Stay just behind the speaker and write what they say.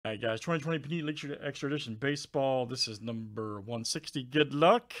All right, guys, 2020 Panini Extra Edition Baseball. This is number 160. Good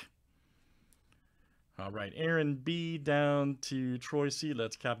luck. All right, Aaron B down to Troy C.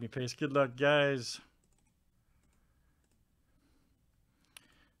 Let's copy and paste. Good luck, guys.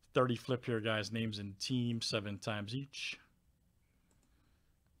 30 flip here, guys. Names and team 7 times each.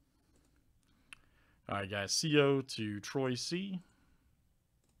 All right, guys. CO to Troy C.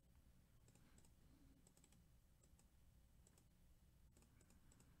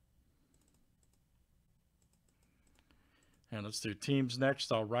 And let's do teams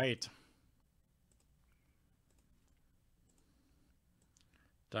next. All right.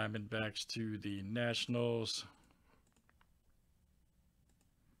 Diamondbacks to the Nationals.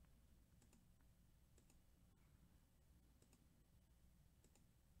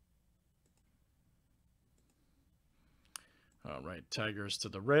 All right, Tigers to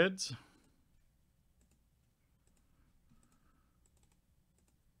the Reds.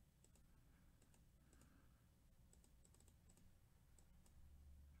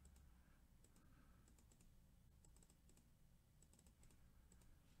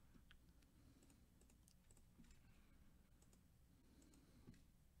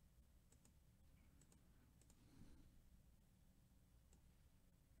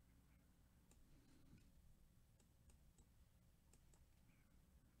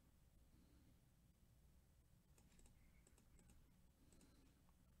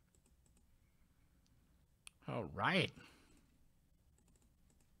 All right.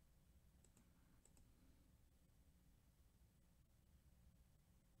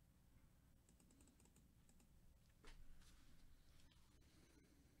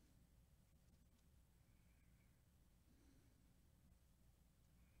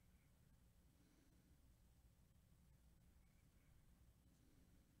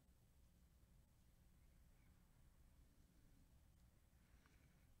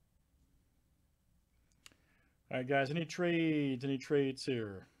 All right, guys, any trades? Any trades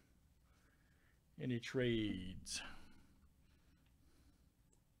here? Any trades?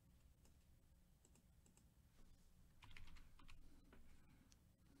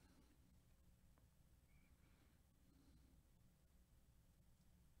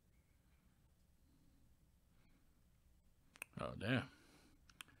 Oh, damn.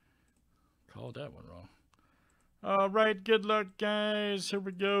 Called that one wrong. All right, good luck, guys. Here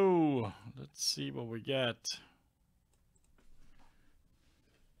we go. Let's see what we got.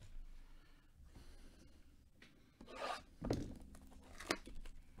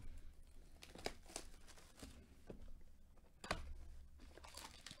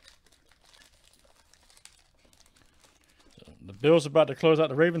 The Bills about to close out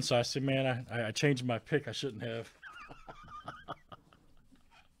the Ravens, so I said, man, I changed my pick. I shouldn't have.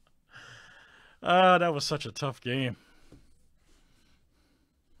 That was such a tough game.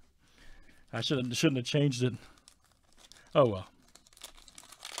 I shouldn't have changed it. Oh well.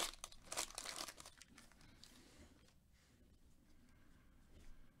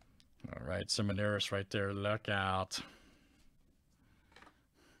 All right, Seminaris right there. Look out.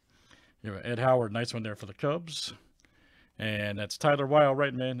 You have Ed Howard, nice one there for the Cubs. And that's Tyler Weil,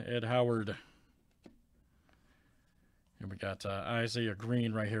 right, man? Ed Howard. And we got Isaiah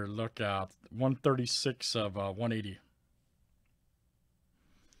Green right here. Look out. 136 of 180.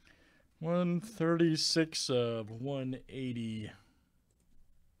 136 of 180.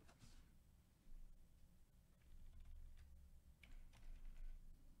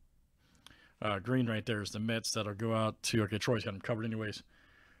 Green right there is the Mets. That'll go out to... Okay, Troy's got them covered anyways.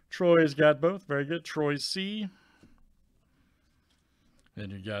 Troy's got both. Very good. Troy C. Then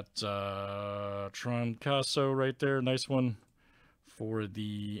you got Troncaso right there. Nice one for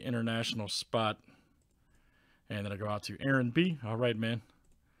the international spot. And then I go out to Aaron B. All right, man.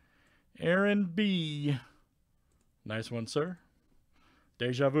 Aaron B. Nice one, sir.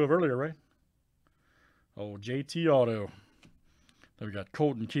 Deja vu of earlier, right? Oh, JT Auto. Then we got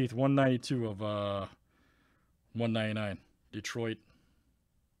Colton Keith, 192 of 199. Detroit.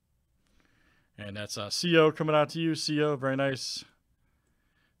 And that's CO coming out to you. CO, very nice.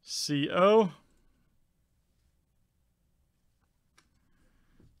 CO.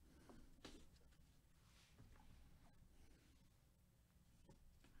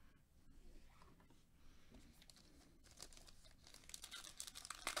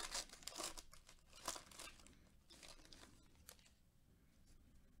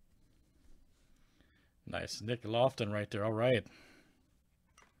 Nice. Nick Lofton right there. All right.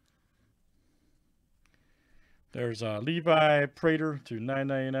 There's Levi Prater to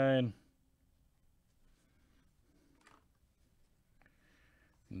 999.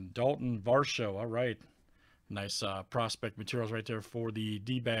 Dalton Varsho. All right. Nice prospect materials right there for the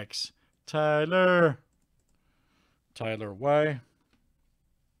D-backs. Tyler Y.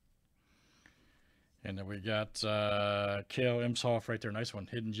 And then we got Kale Emshoff right there. Nice one.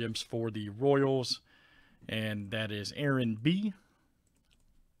 Hidden gems for the Royals. And that is Aaron B.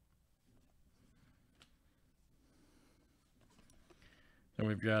 Then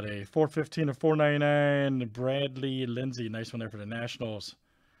we've got a 415 of 499 Bradley Lindsay. Nice one there for the Nationals.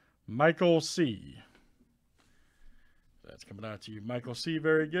 Michael C. That's coming out to you, Michael C.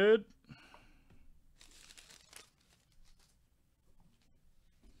 Very good.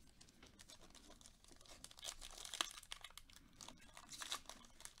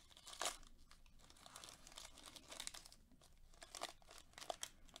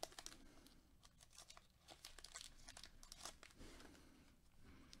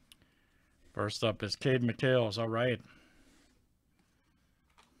 First up is Cade McHale's. All right.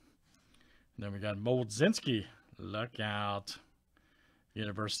 And then we got Moldzinski. Look out.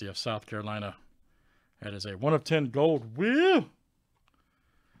 University of South Carolina. That is a 1 of 10 gold. Woo!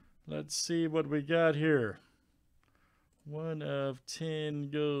 Let's see what we got here. 1 of 10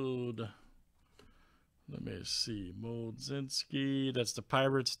 gold. Let me see. Moldzinski. That's the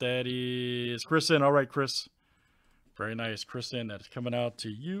Pirates. That is Chris in. All right, Chris. Very nice. Chris in. That is coming out to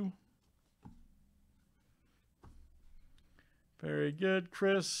you. Very good,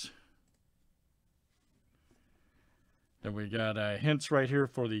 Chris. Then we got hints right here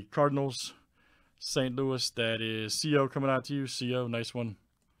for the Cardinals. St. Louis, that is CO coming out to you. CO, nice one.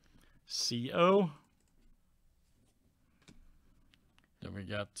 CO. Then we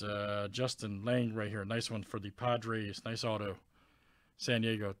got Justin Lang right here. Nice one for the Padres. Nice auto. San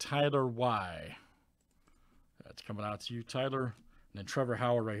Diego, Tyler Y. That's coming out to you, Tyler. And then Trevor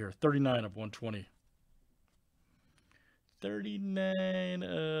Howard right here. 39 of 120. 39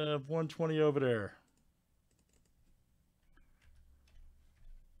 of 120 over there.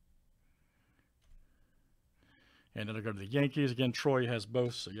 And then I'll go to the Yankees. Again, Troy has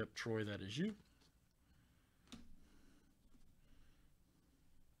both. So, yep, Troy, that is you.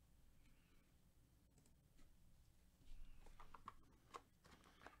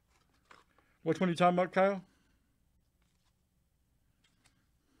 Which one are you talking about, Kyle?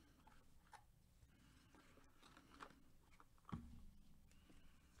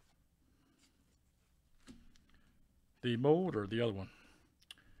 The mold or the other one?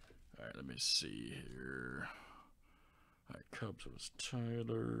 All right, let me see here. All right, Cubs was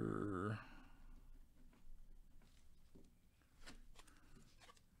Tyler.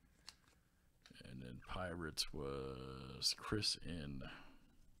 And then Pirates was Chris N.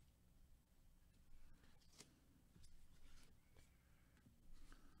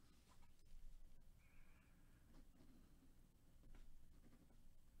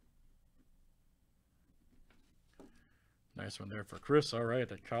 Nice one there for Chris. All right,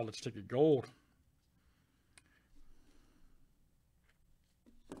 that college ticket gold.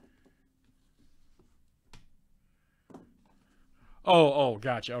 Oh,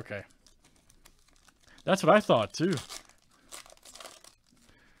 gotcha. Okay. That's what I thought, too.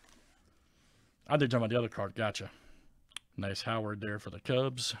 I did talk about the other card. Gotcha. Nice Howard there for the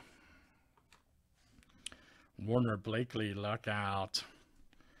Cubs. Warner Blakely, luck out.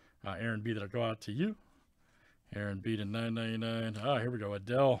 Aaron B, that'll go out to you. Aaron B to 999. Ah, here we go.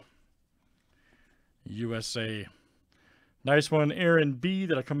 Adele. USA. Nice one. Aaron B,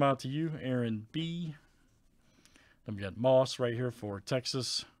 that'll come out to you. Aaron B. Then we got Moss right here for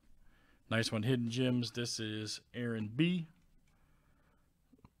Texas. Nice one. Hidden Gems. This is Aaron B.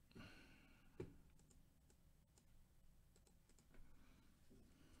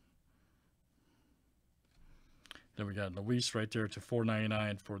 Then we got Luis right there to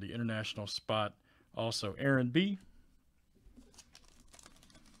 499 for the international spot. Also, Aaron B.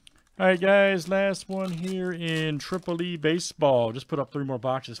 All right, guys, last one here in Triple E Baseball. Just put up 3 more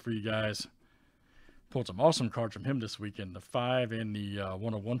boxes for you guys. Pulled some awesome cards from him this weekend. The 5 and the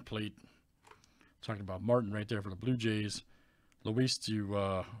 101 plate. Talking about Martin right there for the Blue Jays. Luis to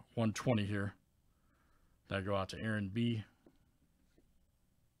 120 here. That'll go out to Aaron B.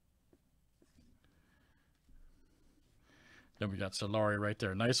 Then we got Solari right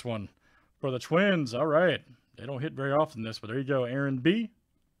there. Nice one for the Twins. All right. They don't hit very often this, but there you go. Aaron B.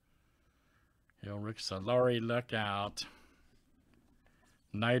 Yo, Rick Solari, look out.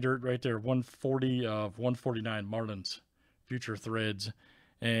 Neidert right there. 140 of 149 Marlins. Future Threads.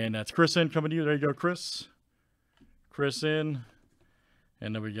 And that's Chris in coming to you. There you go, Chris. Chris in.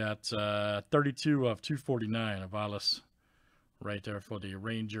 And then we got 32 of 249 of Alice right there for the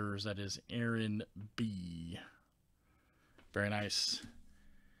Rangers. That is Aaron B. Very nice.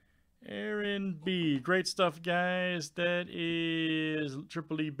 Aaron B. Great stuff, guys. That is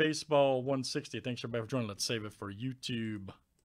 20EEEBBALL160. Thanks, everybody, for joining. Let's save it for YouTube.